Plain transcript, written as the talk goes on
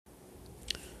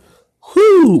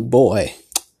Ooh boy,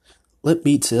 let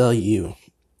me tell you.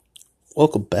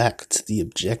 Welcome back to the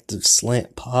Objective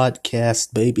Slant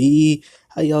podcast, baby.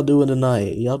 How y'all doing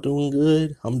tonight? Y'all doing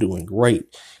good? I'm doing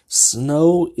great.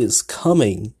 Snow is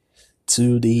coming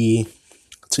to the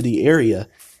area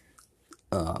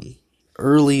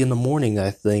early in the morning,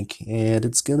 I think, and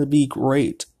it's gonna be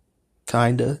great.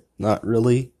 Kinda, not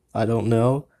really. I don't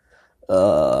know.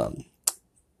 But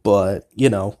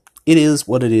it is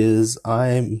what it is.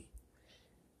 I'm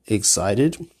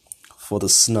excited for the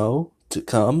snow to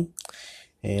come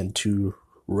and to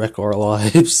wreck our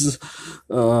lives.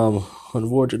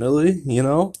 Unfortunately,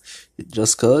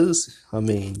 just cause.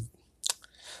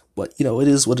 But it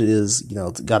is what it is.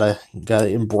 Gotta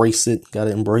embrace it.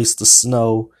 Gotta embrace the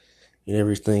snow and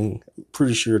everything. I'm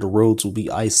pretty sure the roads will be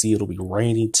icy. It'll be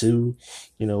rainy too.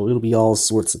 It'll be all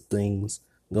sorts of things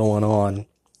going on.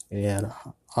 And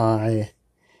I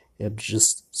am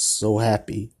just so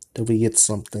happy that we get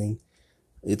something.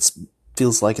 It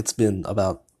feels like it's been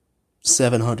about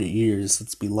 700 years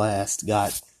since we last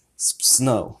got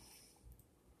snow.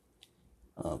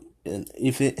 And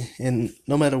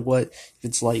no matter what, if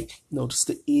it's like, just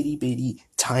a itty bitty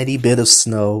tiny bit of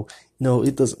snow,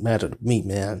 it doesn't matter to me,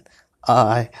 man.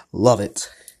 I love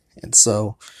it. And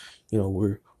so,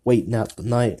 we're waiting out the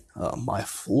night. My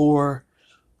floor,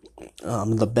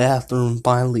 the bathroom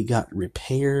finally got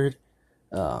repaired.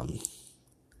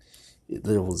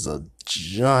 There was a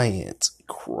giant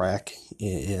crack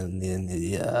in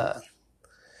the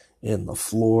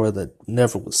floor that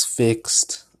never was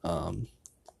fixed. And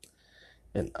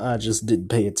I just didn't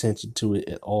pay attention to it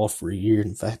at all for a year.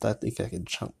 In fact, I think I could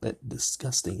chunk that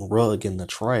disgusting rug in the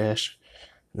trash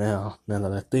now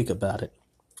that I think about it.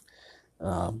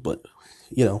 But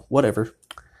whatever.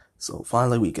 So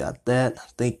finally we got that. I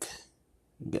think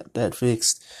we got that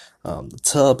fixed. The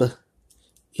tub,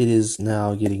 it is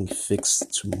now getting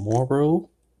fixed tomorrow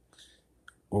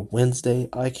or Wednesday.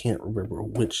 I can't remember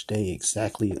which day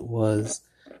exactly it was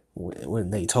when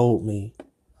they told me.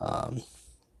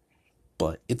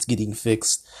 But it's getting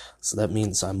fixed, so that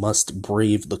means I must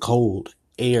brave the cold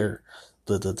air,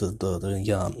 the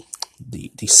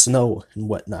snow and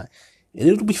whatnot. And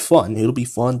it'll be fun. It'll be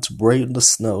fun to brave the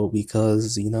snow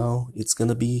because it's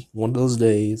gonna be one of those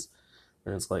days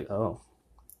where it's like, oh,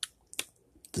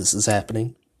 this is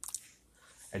happening,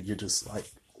 and you're just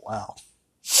like, wow,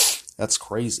 that's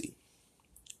crazy.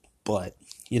 But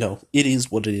it is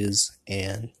what it is,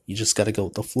 and you just gotta go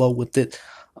with the flow with it.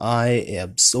 I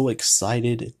am so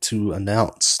excited to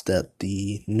announce that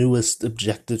the newest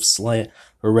Objective Slant,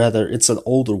 or rather, it's an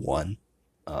older one.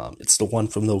 It's the one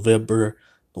from November,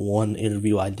 the one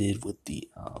interview I did with the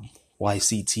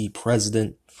YCT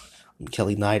president,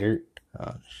 Kelly Neidert.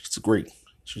 She's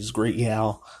a great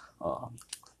gal.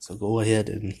 So go ahead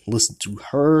and listen to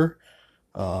her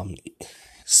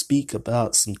speak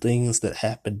about some things that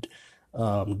happened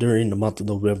during the month of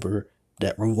November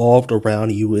that revolved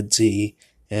around UNT.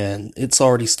 And it's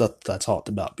already stuff that I talked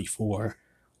about before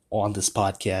on this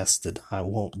podcast, that I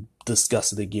won't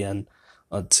discuss it again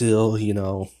until,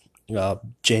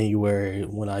 January,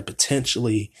 when I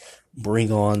potentially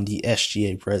bring on the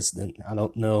SGA president. I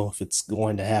don't know if it's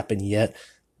going to happen yet,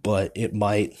 but it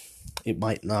might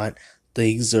not.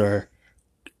 Things are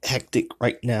hectic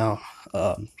right now.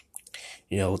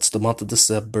 It's the month of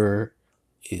December.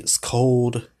 It's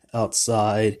cold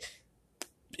outside.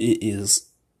 It is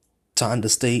time to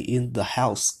stay in the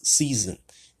house season.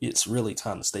 It's really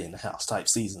time to stay in the house type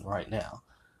season right now.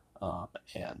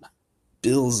 And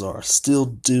bills are still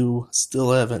due.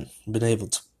 Still haven't been able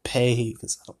to pay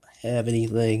because I don't have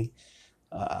anything.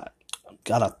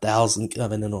 Got 1,000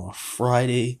 coming in on a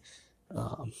Friday.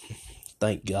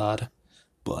 Thank God.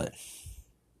 But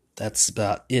that's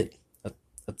about it.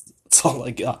 That's all I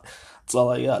got. That's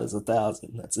all I got is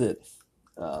 1,000. That's it.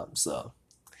 So,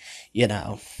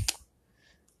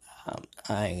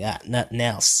 I ain't got nothing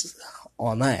else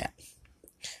on that.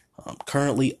 I'm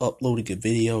currently uploading a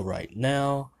video right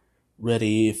now,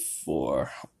 ready for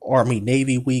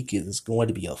Army-Navy week. It is going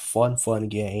to be a fun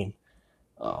game.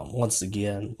 Once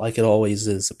again, like it always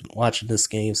is, I've been watching this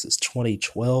game since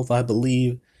 2012, I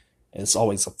believe, and it's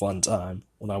always a fun time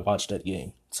when I watch that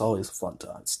game. It's always a fun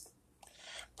time. It's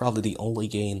probably the only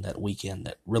game that weekend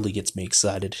that really gets me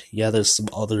excited. Yeah, there's some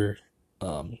other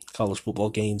college football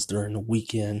games during the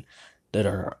weekend that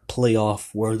are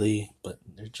playoff worthy, but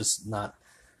they're just not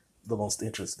the most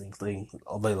interesting thing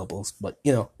available. But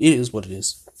it is what it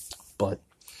is. But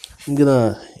I'm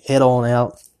gonna head on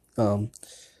out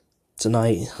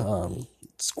tonight.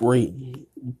 It's great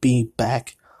being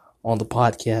back on the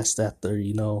podcast after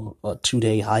a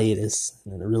 2-day hiatus,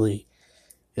 and it really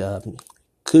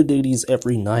could do these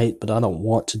every night, but I don't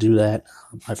want to do that.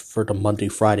 I prefer the Monday,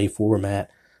 Friday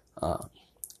format. 5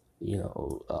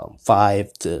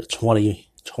 to 20,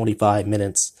 25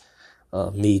 minutes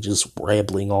of me just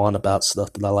rambling on about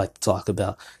stuff that I like to talk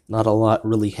about. Not a lot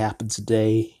really happened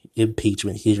today.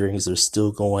 Impeachment hearings are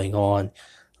still going on.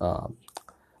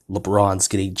 LeBron's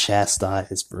getting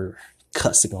chastised for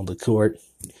cussing on the court.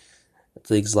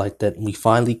 Things like that. And we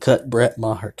finally cut Brett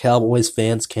Maher. Cowboys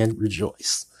fans can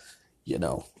rejoice.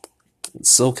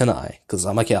 So can I, because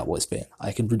I'm a Cowboys fan.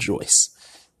 I can rejoice.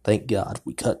 Thank God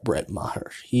we cut Brett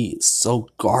Maher. He is so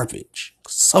garbage.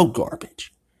 So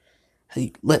garbage. How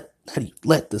do you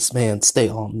let this man stay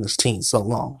on this team so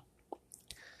long?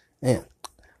 Man.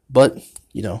 But,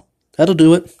 that'll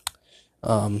do it.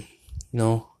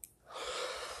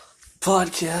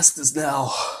 Podcast is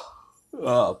now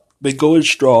been going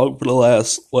strong for the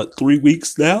last 3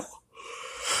 weeks now.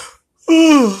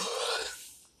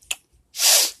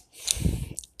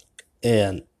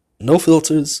 And no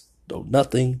filters, no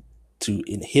nothing to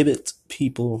inhibit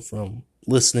people from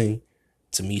listening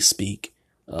to me speak.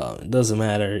 It doesn't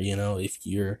matter, if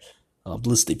you're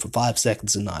listening for 5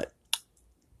 seconds or not.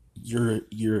 Your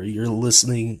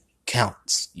listening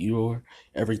counts. Your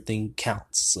everything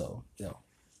counts. So,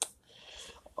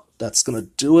 that's gonna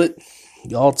do it.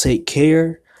 Y'all take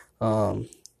care.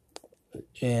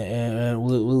 And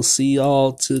we'll see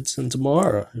y'all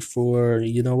tomorrow for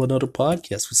another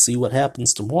podcast. We'll see what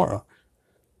happens tomorrow.